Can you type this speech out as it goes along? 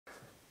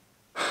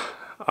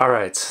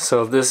Alright,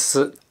 so this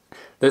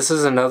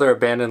is another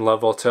abandoned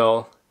love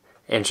hotel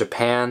in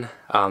Japan.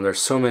 There's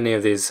so many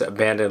of these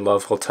abandoned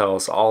love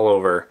hotels all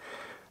over.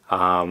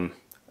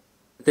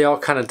 They all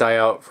kind of die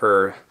out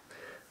for,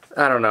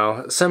 I don't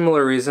know,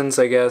 similar reasons,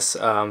 I guess.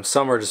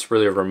 Some are just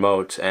really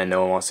remote and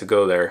no one wants to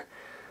go there.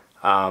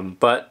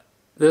 But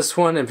this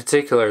one in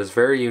particular is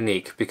very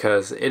unique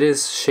because it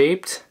is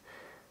shaped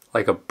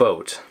like a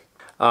boat.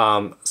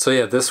 So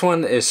yeah, this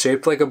one is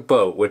shaped like a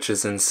boat, which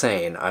is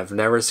insane. I've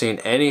never seen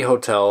any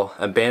hotel,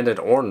 abandoned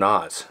or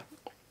not,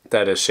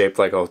 that is shaped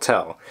like a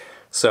hotel.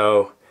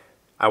 So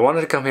I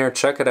wanted to come here and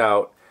check it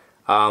out.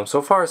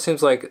 So far it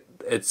seems like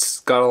it's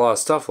got a lot of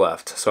stuff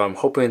left. So I'm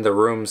hoping the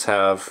rooms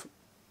have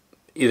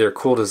either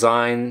cool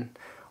design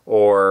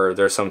or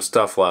there's some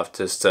stuff left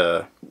just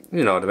to,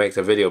 you know, to make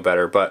the video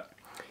better. But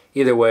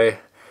either way,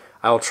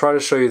 I'll try to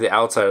show you the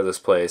outside of this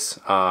place.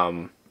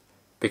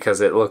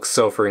 Because it looks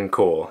so freaking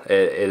cool.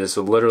 It is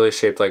literally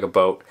shaped like a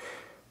boat,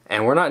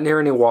 and we're not near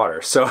any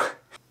water, so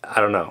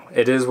I don't know.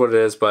 It is what it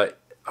is, but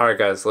alright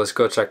guys, let's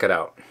go check it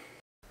out.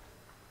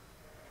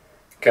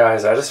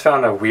 Guys, I just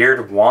found a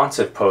weird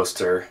wanted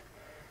poster,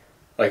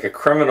 like a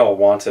criminal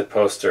wanted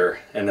poster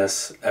in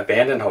this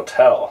abandoned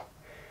hotel.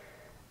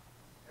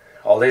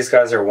 All these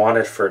guys are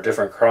wanted for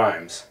different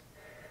crimes.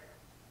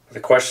 The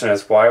question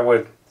is, why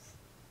would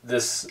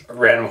this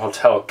random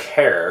hotel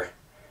care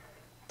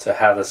to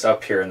have this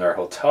up here in their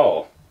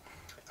hotel,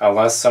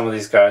 unless some of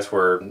these guys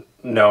were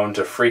known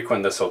to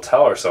frequent this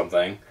hotel or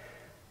something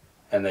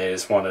and they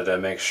just wanted to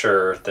make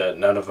sure that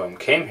none of them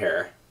came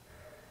here.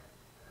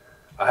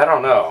 I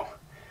don't know,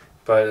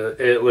 but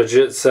it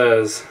legit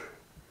says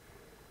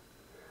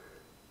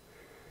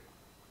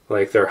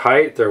like their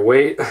height, their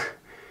weight,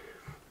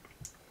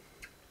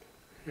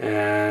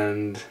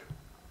 and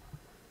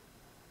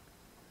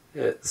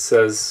it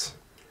says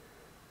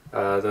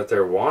that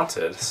they're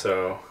wanted.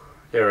 So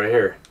yeah, right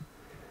here,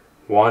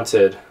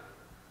 wanted.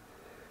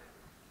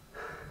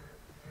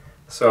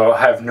 So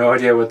I have no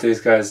idea what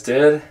these guys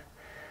did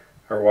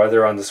or why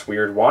they're on this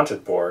weird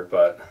wanted board,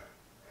 but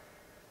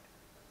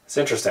it's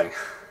interesting.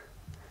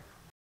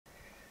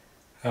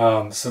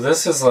 So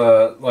this is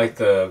like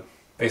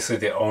basically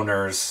the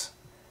owner's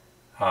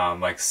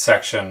like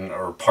section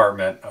or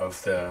apartment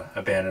of the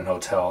abandoned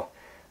hotel.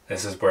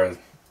 This is where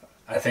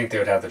I think they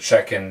would have the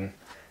check-in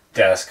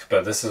desk,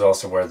 but this is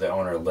also where the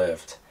owner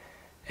lived.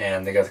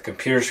 And they got the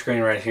computer screen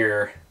right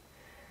here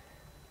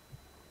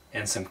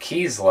and some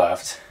keys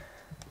left,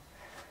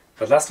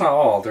 but that's not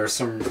all. There's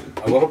a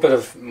little bit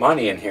of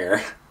money in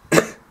here.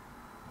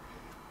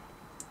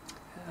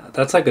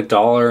 That's like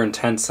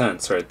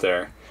 $1.10 right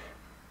there.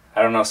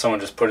 I don't know if someone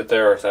just put it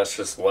there or if that's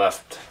just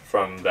left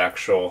from the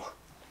actual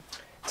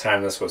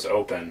time this was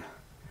open,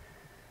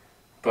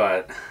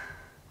 but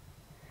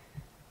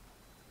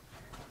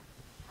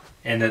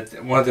and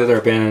at one of the other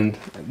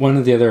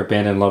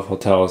abandoned love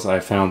hotels,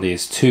 I found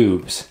these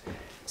tubes.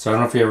 So I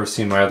don't know if you ever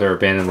seen my other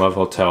abandoned love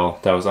hotel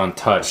that was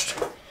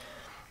untouched.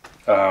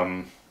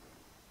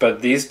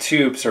 But these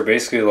tubes are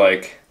basically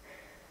like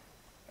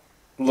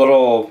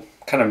little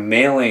kind of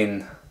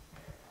mailing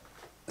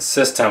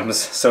systems,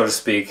 so to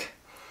speak.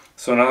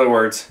 So in other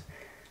words,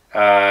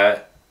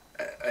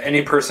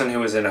 any person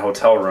who was in a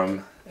hotel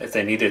room, if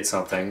they needed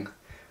something,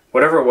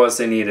 whatever it was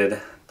they needed,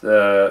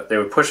 they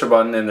would push a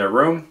button in their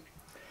room,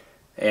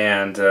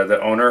 and the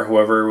owner,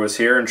 whoever was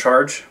here in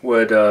charge,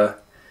 would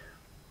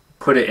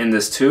put it in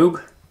this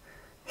tube,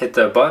 hit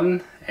the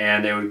button,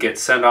 and it would get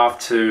sent off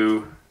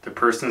to the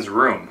person's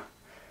room.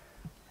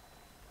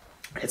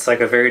 It's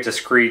like a very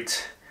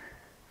discreet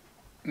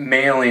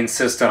mailing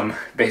system,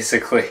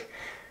 basically.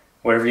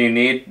 Whatever you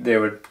need, they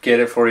would get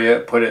it for you,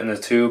 put it in the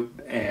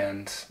tube,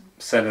 and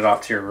send it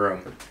off to your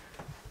room.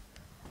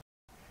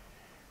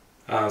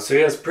 So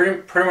yeah, it's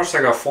pretty much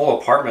like a full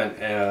apartment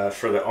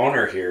for the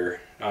owner here.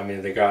 I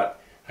mean, they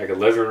got like a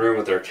living room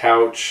with their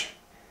couch,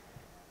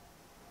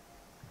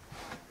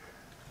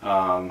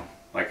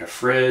 like a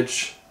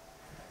fridge.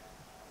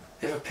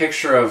 They have a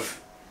picture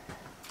of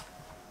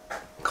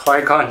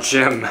Qui-Gon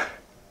Jinn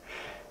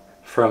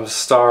from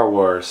Star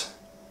Wars.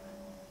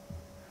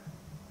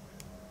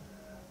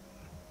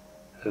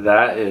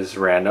 That is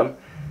random.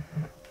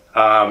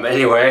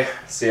 Anyway,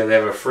 so yeah, they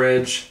have a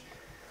fridge.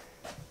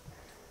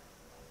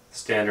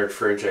 Standard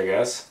fridge, I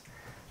guess.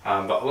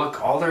 But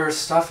look, all their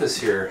stuff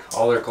is here.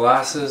 All their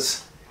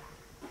glasses.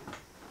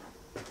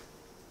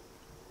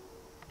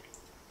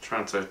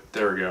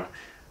 There we go.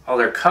 All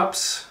their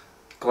cups,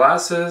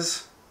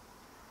 glasses.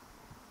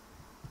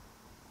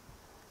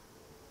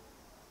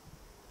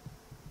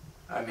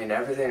 I mean,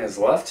 everything is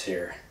left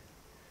here.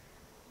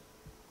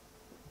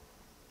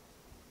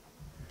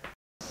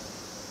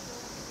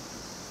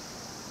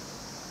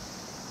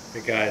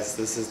 But guys,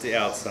 this is the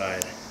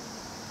outside. It's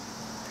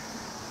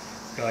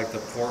got like the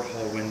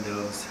porthole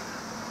windows.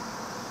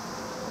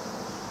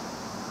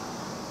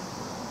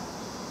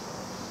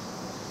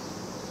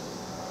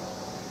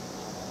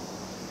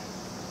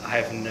 I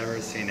have never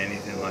seen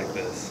anything like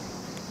this.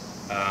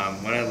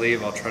 When I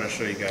leave, I'll try to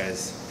show you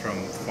guys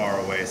from far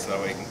away so that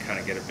way you can kind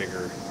of get a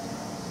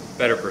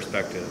better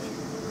perspective.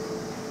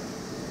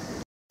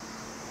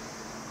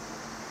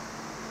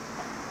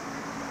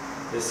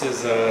 This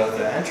is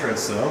the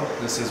entrance though.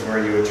 This is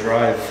where you would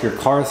drive your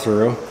car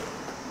through.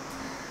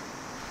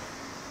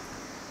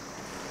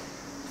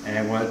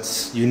 And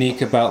what's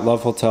unique about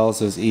Love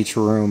Hotels is each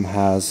room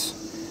has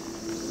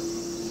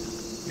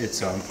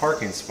its own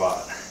parking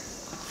spot.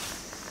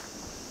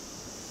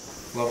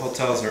 Love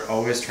Hotels are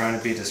always trying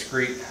to be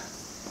discreet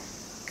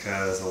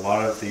because a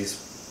lot of these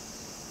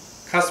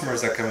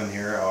customers that come in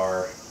here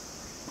are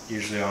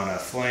usually on a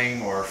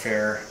fling or a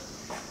fare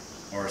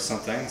or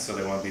something, so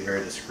they want to be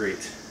very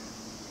discreet.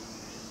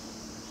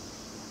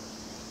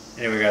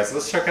 Anyway guys,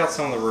 let's check out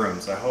some of the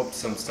rooms. I hope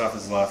some stuff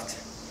is left.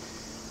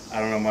 I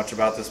don't know much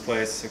about this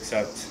place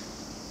except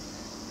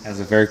it has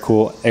a very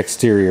cool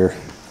exterior.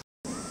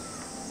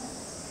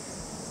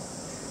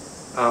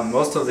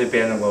 Most of the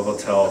abandoned Love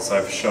Hotels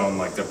I've shown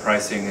like the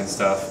pricing and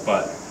stuff,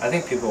 but I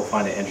think people will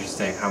find it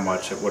interesting how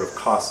much it would have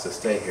cost to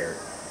stay here.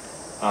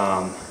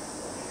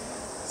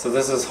 So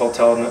this is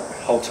hotel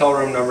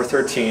room number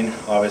 13,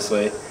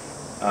 obviously.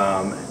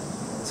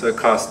 So it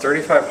costs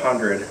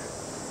 $3,500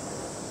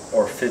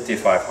 or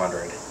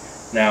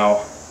 $5,500.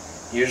 Now,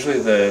 usually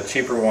the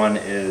cheaper one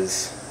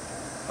is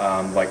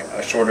like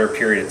a shorter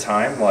period of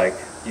time. Like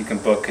you can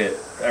book it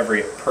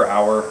per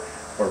hour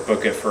or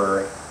book it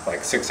for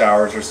like 6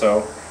 hours or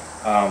so.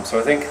 So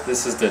I think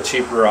this is the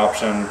cheaper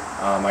option.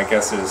 I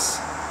guess is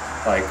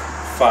like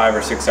 5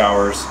 or 6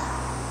 hours,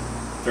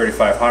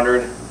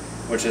 $3,500,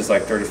 which is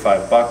like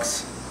 35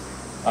 bucks.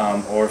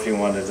 Or if you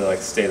wanted to like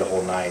stay the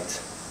whole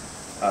night,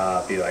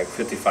 be like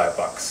 55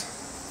 bucks.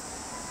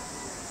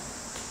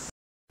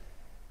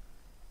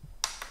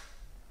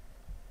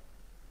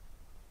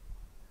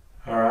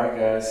 Alright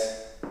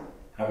guys,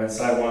 I'm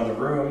inside one of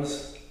the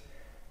rooms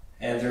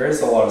and there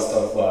is a lot of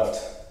stuff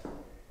left.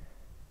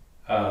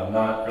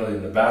 Not really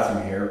in the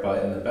bathroom here,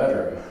 but in the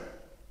bedroom.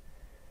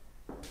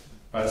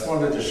 I just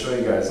wanted to show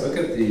you guys, look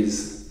at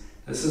these.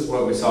 This is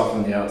what we saw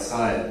from the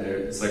outside.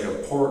 It's like a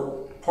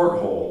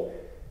porthole,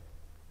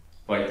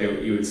 like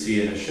you would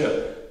see in a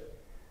ship.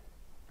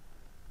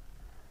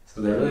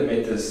 So they really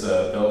made this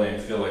building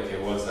feel like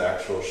it was the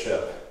actual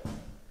ship.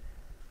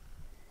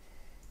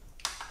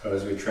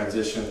 As we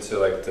transition to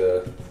like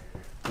the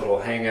little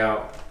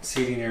hangout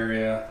seating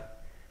area,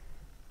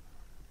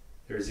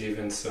 there's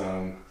even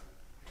some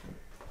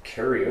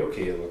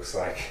karaoke, it looks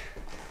like,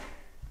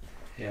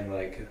 and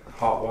like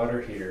hot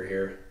water heater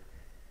here.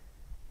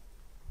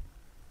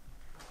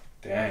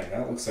 Dang,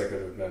 that looks like it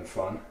would have been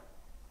fun.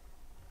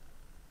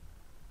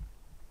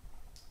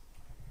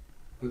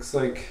 Looks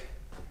like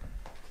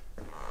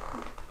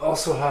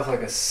also have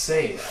like a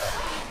safe.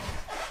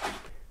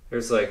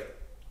 There's like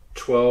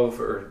 12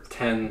 or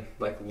 10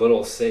 like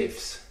little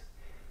safes,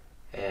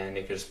 and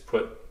you can just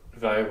put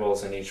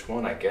valuables in each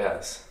one, I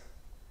guess.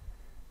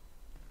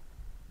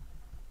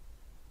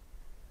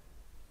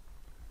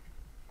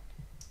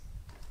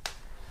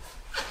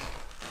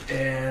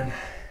 And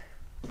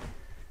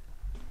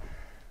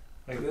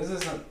like this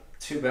isn't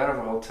too bad of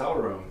a hotel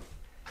room.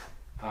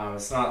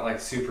 It's not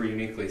like super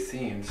uniquely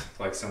themed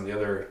like some of the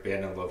other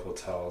abandoned Love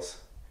Hotels,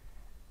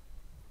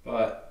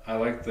 but I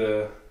like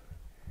the,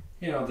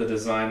 you know, the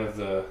design of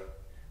the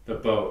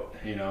boat.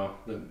 You know,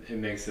 it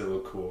makes it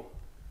look cool.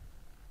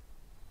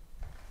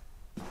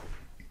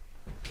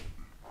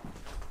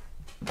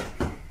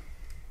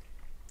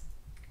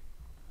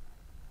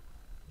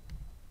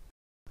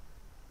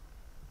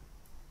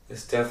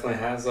 This definitely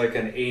has like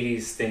an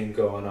 80s theme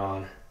going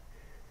on.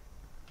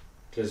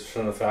 Just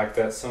from the fact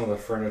that some of the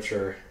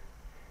furniture,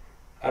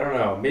 I don't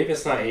know, maybe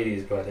it's not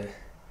 80s, but it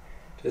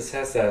just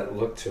has that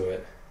look to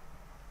it.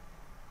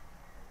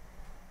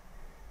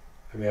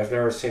 I mean, I've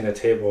never seen a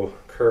table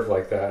curved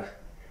like that.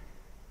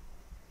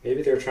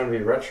 Maybe they're trying to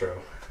be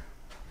retro.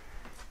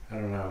 I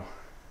don't know.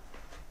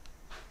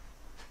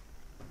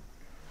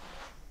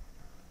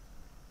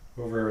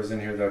 Whoever was in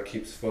here though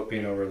keeps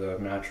flipping over the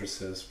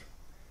mattresses.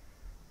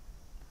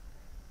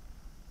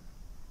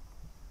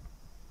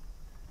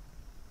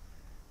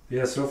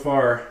 Yeah, so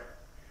far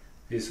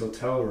these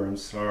hotel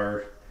rooms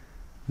are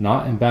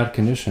not in bad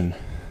condition.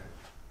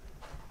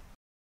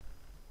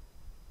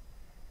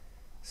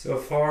 So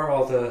far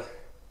all the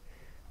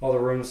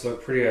rooms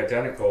look pretty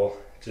identical,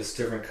 just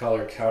different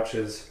color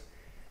couches,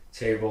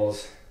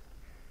 tables,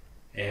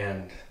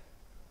 and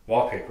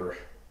wallpaper.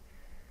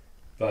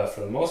 But for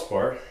the most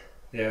part,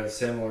 they have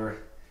similar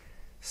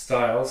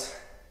styles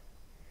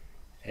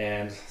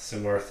and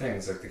similar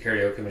things, like the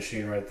karaoke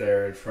machine right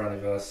there in front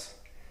of us,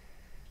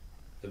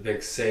 the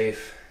big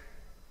safe.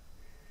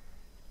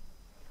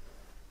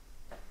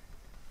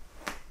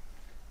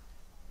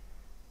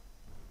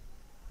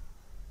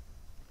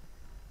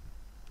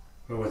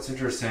 But what's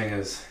interesting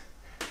is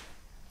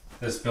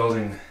this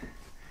building,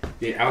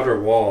 the outer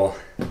wall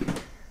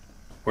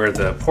where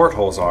the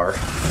portholes are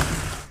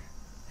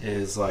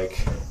is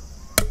like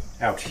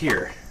out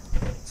here.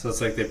 So it's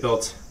like they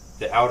built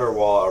the outer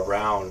wall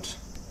around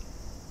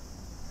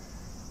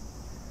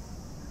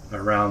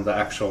the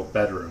actual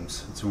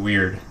bedrooms. It's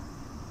weird.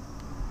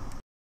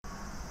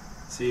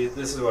 See,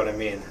 this is what I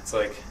mean. It's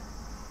like,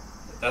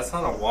 that's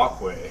not a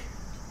walkway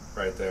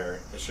right there.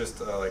 It's just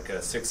like a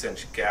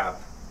 6-inch gap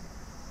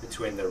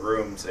between the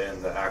rooms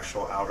and the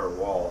actual outer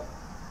wall.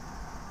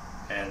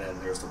 And then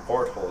there's the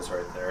portholes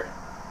right there.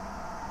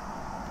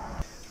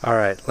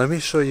 Alright, let me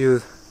show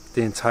you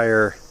the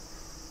entire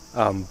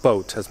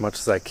boat as much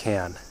as I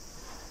can.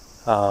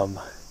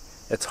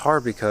 It's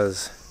hard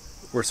because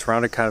we're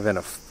surrounded kind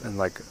of in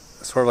like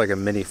sort of like a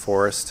mini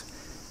forest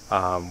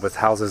with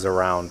houses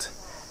around.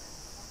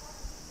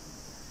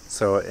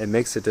 So it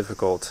makes it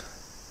difficult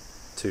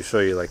to show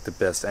you like the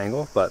best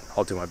angle, but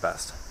I'll do my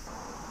best.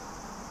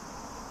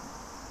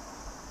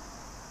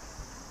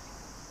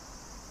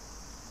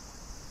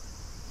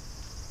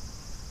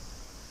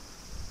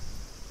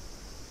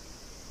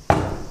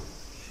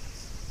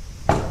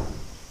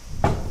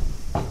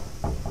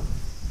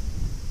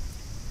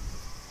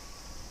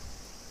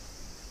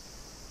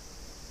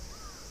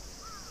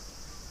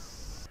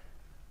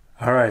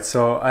 Alright,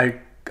 so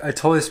I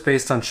totally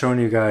spaced on showing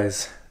you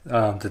guys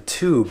the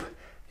tube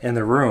in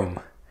the room.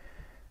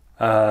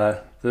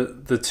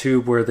 The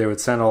tube where they would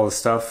send all the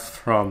stuff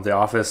from the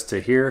office to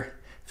here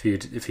if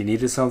you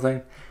needed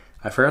something.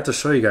 I forgot to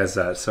show you guys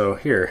that, so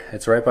here,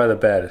 it's right by the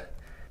bed.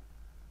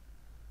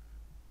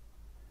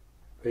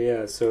 But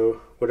yeah,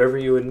 so whatever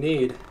you would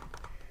need,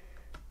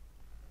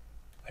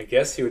 I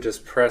guess you would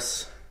just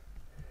press,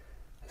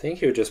 I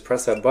think you would just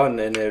press that button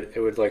and it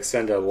would like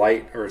send a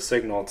light or a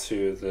signal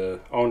to the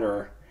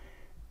owner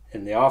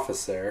in the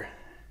office there.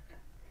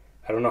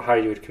 I don't know how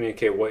you would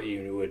communicate what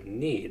you would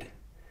need,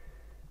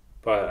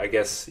 but I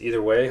guess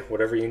either way,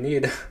 whatever you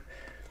need,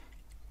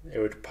 it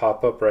would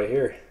pop up right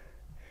here.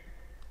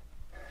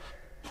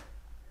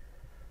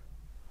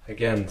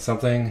 Again,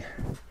 something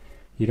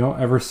you don't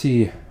ever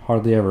see,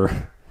 hardly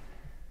ever.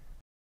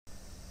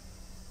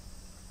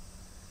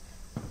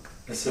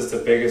 This is the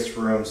biggest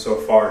room so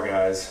far,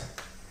 guys.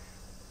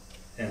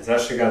 And it's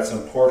actually got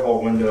some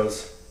porthole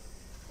windows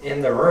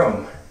in the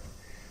room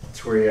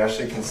to where you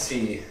actually can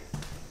see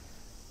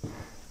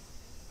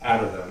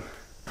out of them.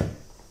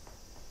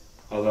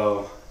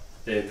 Although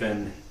they've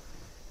been,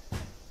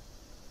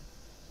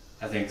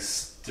 I think,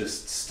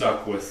 just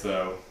stuck with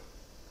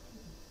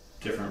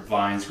different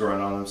vines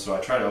growing on them, so I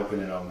tried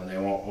opening them and they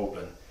won't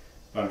open.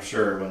 But I'm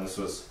sure when this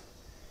was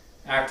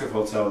active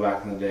hotel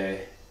back in the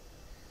day,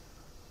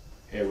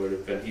 it would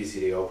have been easy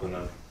to open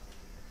them.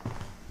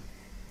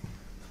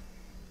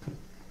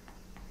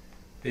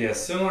 But yeah,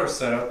 similar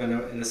setup in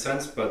a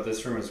sense, but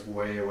this room is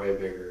way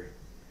bigger.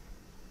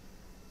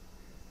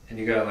 And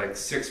you got like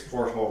 6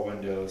 porthole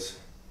windows,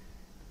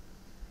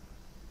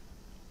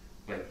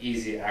 like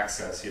easy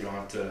access. You don't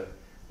have to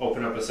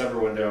open up a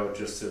separate window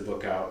just to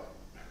look out.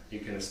 You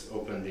can just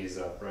open these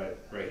up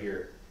right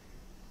here.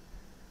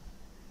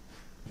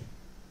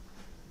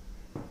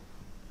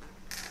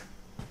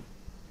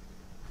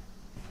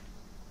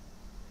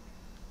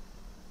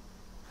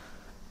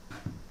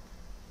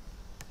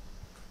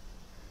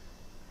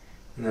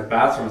 And the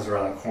bathroom's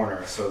around the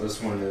corner, so this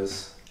one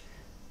is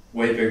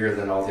way bigger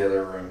than all the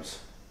other rooms.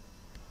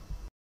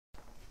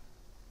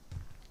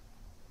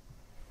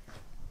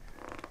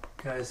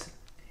 Guys,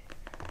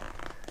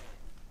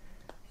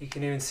 you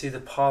can even see the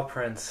paw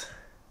prints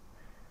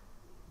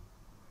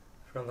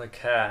from the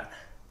cat.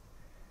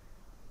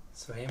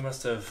 So he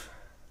must have,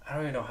 I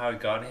don't even know how he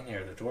got in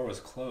here. The door was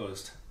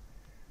closed,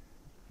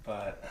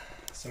 but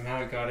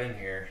somehow he got in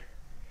here.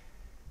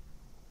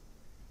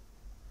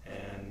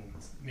 And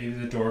maybe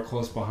the door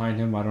closed behind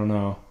him, I don't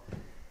know.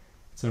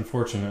 It's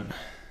unfortunate.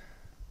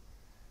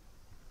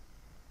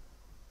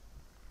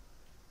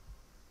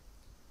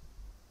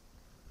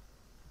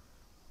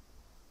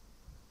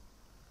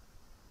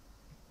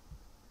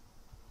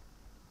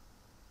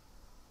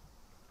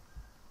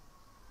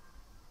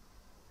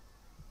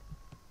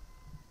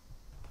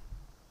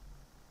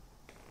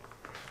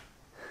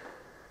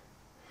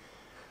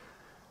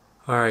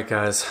 Alright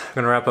guys, I'm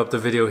gonna wrap up the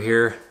video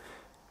here.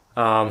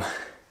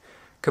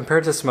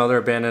 Compared to some other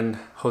abandoned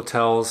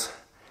hotels,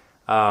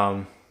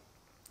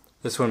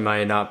 this one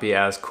might not be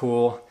as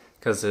cool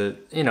because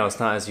it's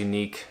not as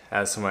unique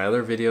as some of my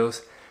other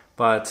videos,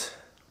 but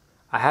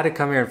I had to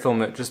come here and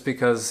film it just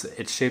because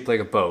it's shaped like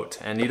a boat,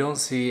 and you don't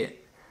see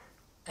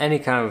any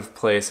kind of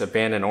place,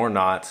 abandoned or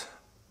not,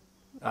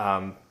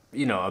 a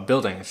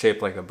building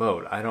shaped like a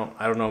boat. I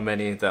don't know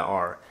many that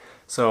are.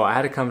 So I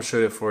had to come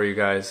shoot it for you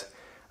guys.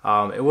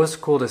 It was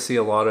cool to see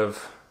a lot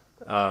of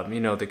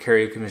the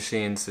karaoke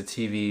machines, the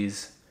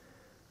TVs,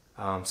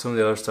 some of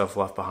the other stuff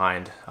left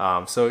behind.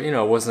 So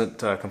it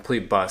wasn't a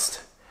complete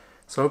bust.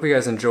 So I hope you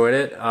guys enjoyed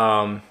it.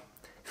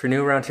 If you're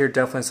new around here,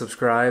 definitely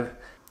subscribe.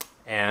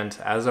 And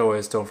as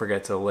always, don't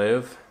forget to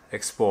live,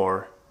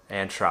 explore,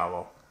 and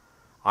travel.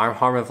 I'm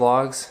Harmon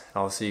Vlogs, and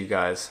I'll see you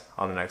guys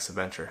on the next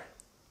adventure.